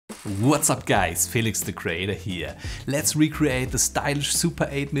What's up guys, Felix the Creator here. Let's recreate the stylish Super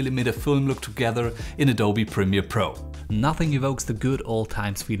 8mm film look together in Adobe Premiere Pro. Nothing evokes the good old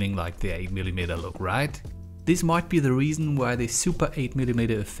times feeling like the 8mm look, right? This might be the reason why the Super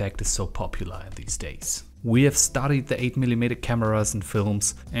 8mm effect is so popular these days. We have studied the 8mm cameras and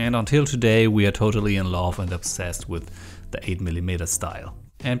films, and until today we are totally in love and obsessed with the 8mm style.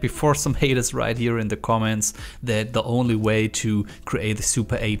 And before some haters write here in the comments that the only way to create the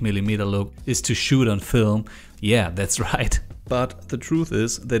Super 8mm look is to shoot on film, yeah, that's right. But the truth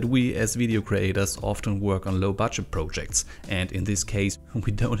is that we as video creators often work on low budget projects, and in this case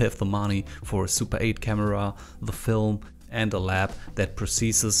we don't have the money for a Super 8 camera, the film and a lab that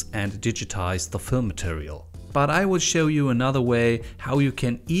processes and digitizes the film material. But I will show you another way how you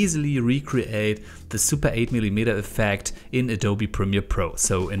can easily recreate the Super 8mm effect in Adobe Premiere Pro,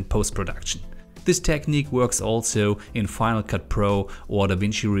 so in post-production. This technique works also in Final Cut Pro or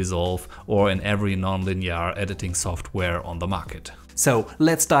DaVinci Resolve or in every non-linear editing software on the market. So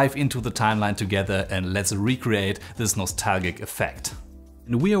let's dive into the timeline together and let's recreate this nostalgic effect.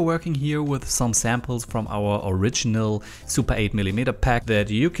 And we are working here with some samples from our original Super 8mm pack that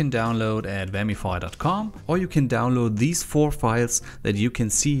you can download at wamify.com, or you can download these 4 files that you can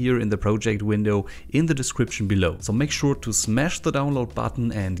see here in the project window in the description below. So make sure to smash the download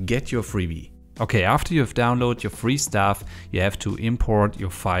button and get your freebie. Okay, after you have downloaded your free stuff, you have to import your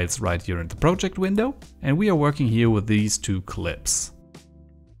files right here in the project window. And we are working here with these 2 clips.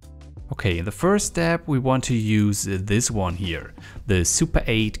 Okay, in the first step we want to use this one here, the Super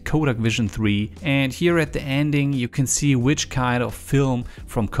 8 Kodak Vision 3, and here at the ending you can see which kind of film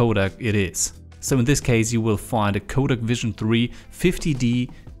from Kodak it is. So in this case you will find a Kodak Vision 3 50D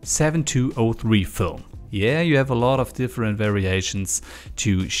 7203 film. Yeah, you have a lot of different variations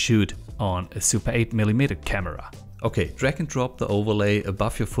to shoot on a Super 8mm camera. Okay, drag and drop the overlay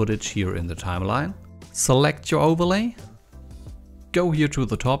above your footage here in the timeline. Select your overlay. Go here to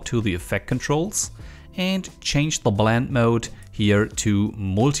the top to the effect controls and change the blend mode here to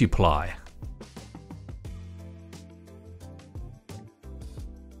multiply.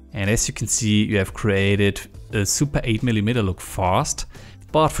 And as you can see, you have created a Super 8mm look fast,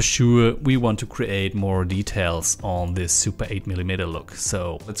 but for sure we want to create more details on this Super 8mm look.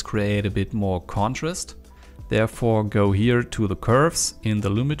 So let's create a bit more contrast. Therefore go here to the curves in the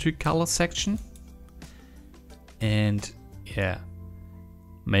Lumetri color section and yeah,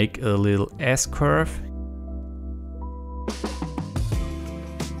 make a little S-curve.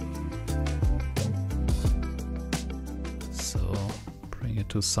 So bring it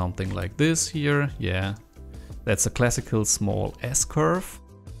to something like this here. Yeah, that's a classical small S-curve.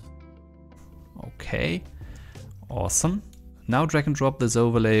 Okay, awesome. Now drag and drop this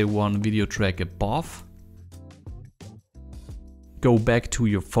overlay 1 video track above. Go back to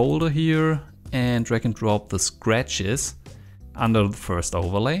your folder here and drag and drop the scratches under the first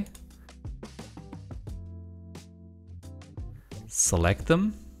overlay. Select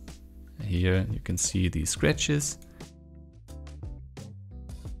them. Here you can see these scratches.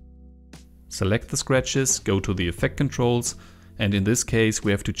 Select the scratches, go to the effect controls, and in this case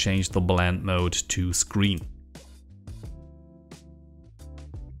we have to change the blend mode to screen.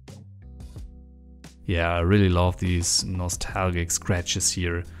 Yeah, I really love these nostalgic scratches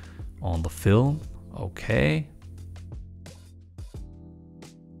here on the film. Okay.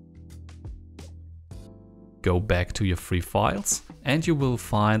 Go back to your free files and you will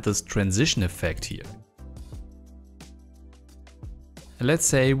find this transition effect here. And let's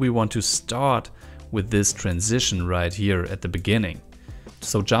say we want to start with this transition right here at the beginning.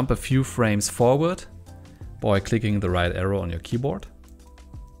 So jump a few frames forward by clicking the right arrow on your keyboard.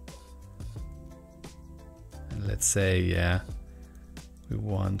 And let's say, yeah, we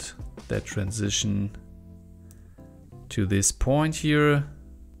want that transition to this point here.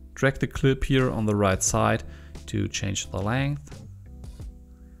 Drag the clip here on the right side to change the length.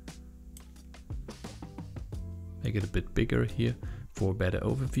 Make it a bit bigger here for a better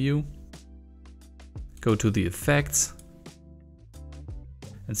overview. Go to the effects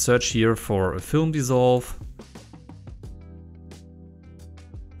and search here for a film dissolve.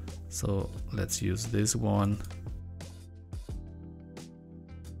 So let's use this one.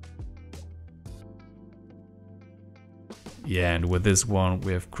 Yeah, and with this one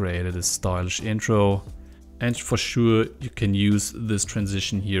we have created a stylish intro, and for sure you can use this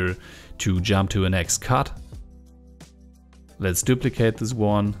transition here to jump to a next cut. Let's duplicate this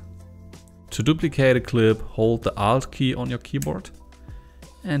one. To duplicate a clip, hold the Alt key on your keyboard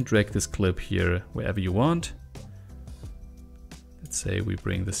and drag this clip here wherever you want. Let's say we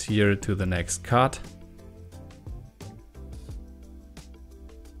bring this here to the next cut.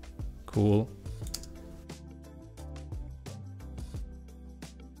 Cool.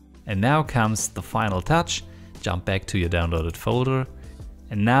 And now comes the final touch. Jump back to your downloaded folder.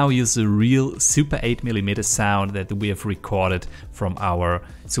 And now use the real Super 8mm sound that we have recorded from our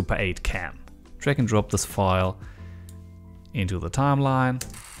Super 8 cam. Drag and drop this file into the timeline.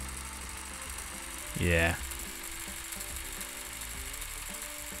 Yeah.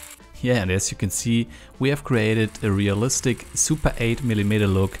 Yeah, and as you can see, we have created a realistic Super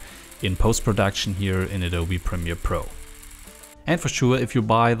 8mm look in post-production here in Adobe Premiere Pro. And for sure, if you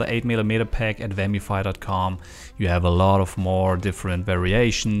buy the 8mm pack at Vamify.com, you have a lot of more different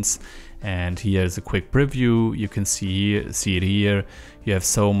variations. And here's a quick preview. You can see it here. You have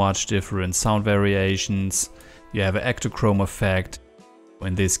so much different sound variations. You have an ectochrome effect.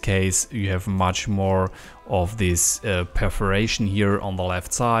 In this case, you have much more of this perforation here on the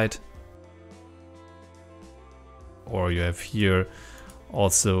left side. Or you have here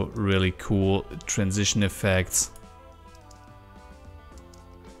also really cool transition effects.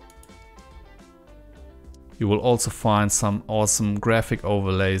 You will also find some awesome graphic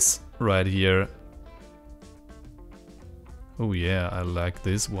overlays right here. Oh yeah, I like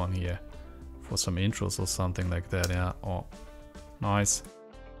this one here for some intros or something like that. Yeah, oh, nice.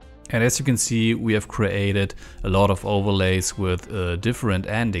 And as you can see, we have created a lot of overlays with different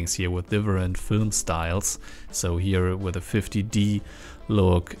endings here, with different film styles. So here with a 50D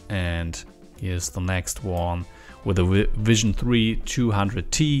look, and here's the next one with a Vision 3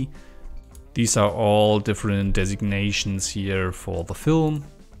 200T. These are all different designations here for the film,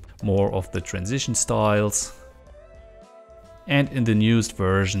 more of the transition styles. And in the newest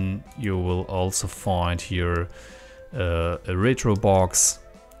version, you will also find here a retro box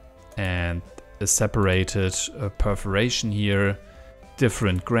and a separated perforation here,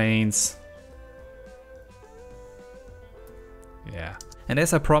 different grains. Yeah. And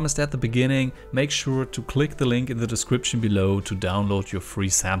as I promised at the beginning, make sure to click the link in the description below to download your free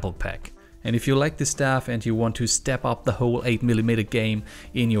sample pack. And if you like this stuff and you want to step up the whole 8mm game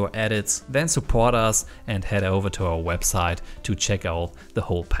in your edits, then support us and head over to our website to check out the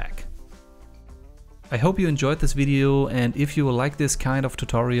whole pack. I hope you enjoyed this video, and if you like this kind of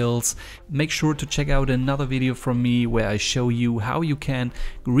tutorials, make sure to check out another video from me where I show you how you can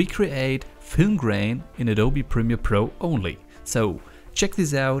recreate film grain in Adobe Premiere Pro only. So check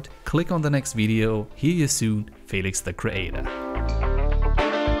this out, click on the next video. Hear you soon, Felix the Creator.